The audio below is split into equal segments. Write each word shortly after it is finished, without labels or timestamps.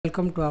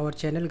Welcome to our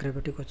channel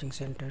Gravity Coaching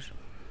Center.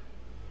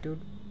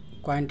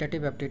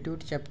 Quantitative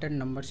Aptitude chapter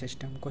number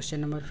system.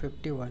 Question number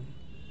 51.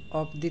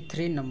 Of the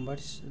three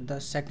numbers,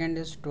 the second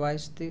is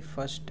twice the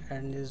first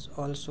and is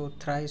also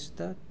thrice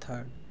the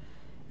third.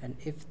 And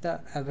if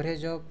the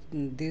average of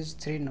these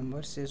three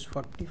numbers is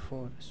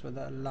 44, so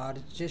the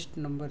largest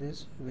number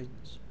is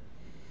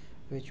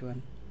which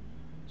one?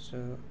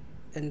 So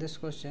in this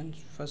question,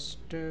 first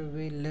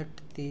we let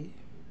the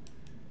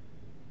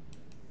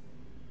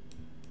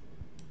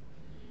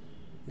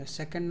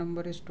second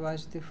number is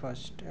twice the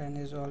first and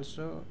is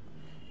also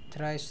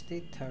thrice the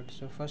third.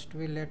 So first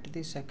we let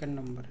the second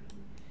number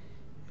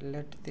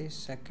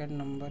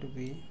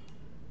be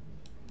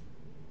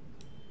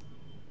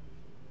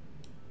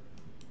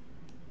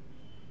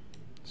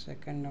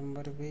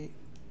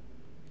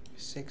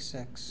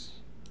 6x.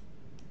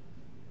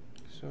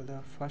 So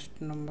the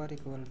first number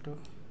equal to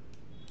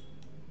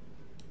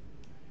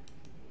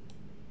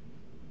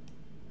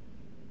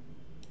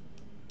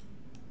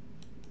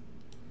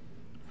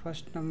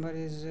first number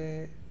is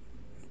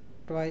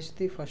twice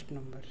the first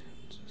number.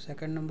 So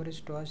second number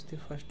is twice the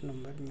first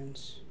number,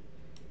 means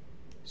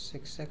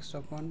 6x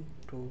upon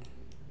 2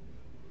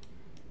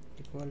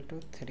 equal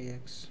to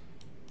 3x,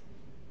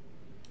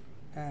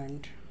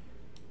 and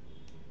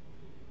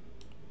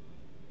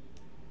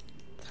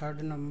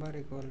third number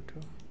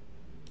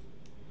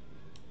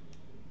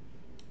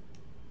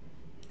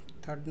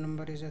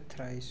is a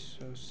thrice,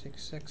 so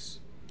 6x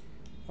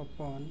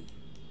upon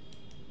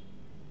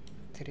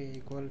 3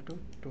 equal to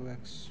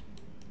 2x,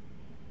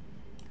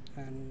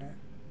 and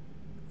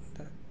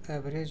the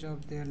average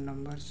of their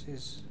numbers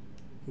is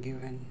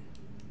given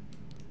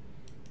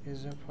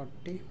is a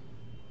 44.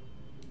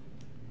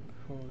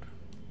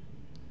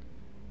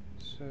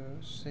 So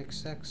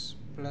 6x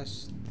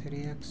plus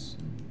 3x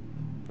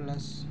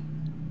plus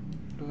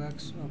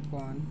 2x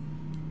upon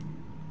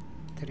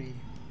 3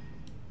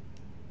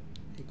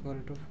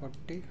 equal to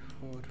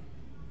 44,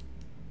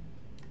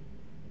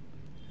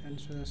 and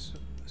so the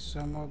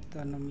sum of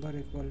the number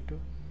equal to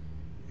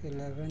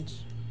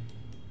 11x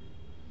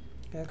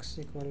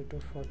equal to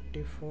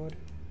 44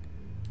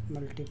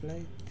 multiply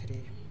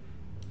 3.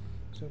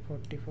 So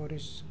 44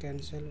 is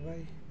cancelled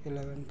by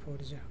 11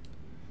 4s,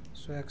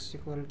 so x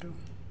equal to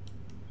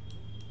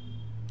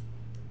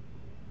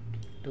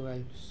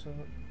 12. So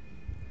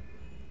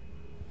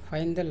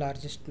find the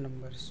largest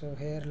number. So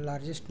here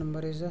largest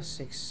number is a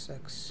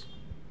 6x,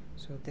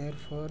 so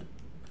therefore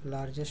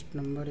largest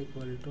number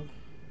equal to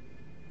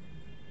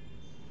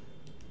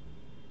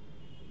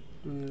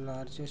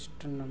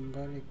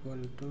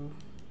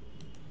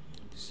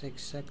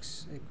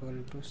 6x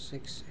equal to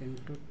 6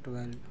 into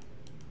 12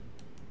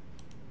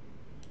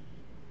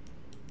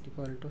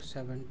 equal to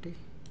 72,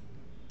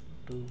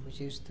 which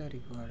is the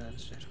required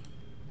answer.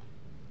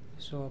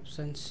 So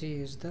option C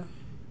is the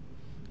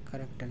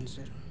correct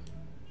answer.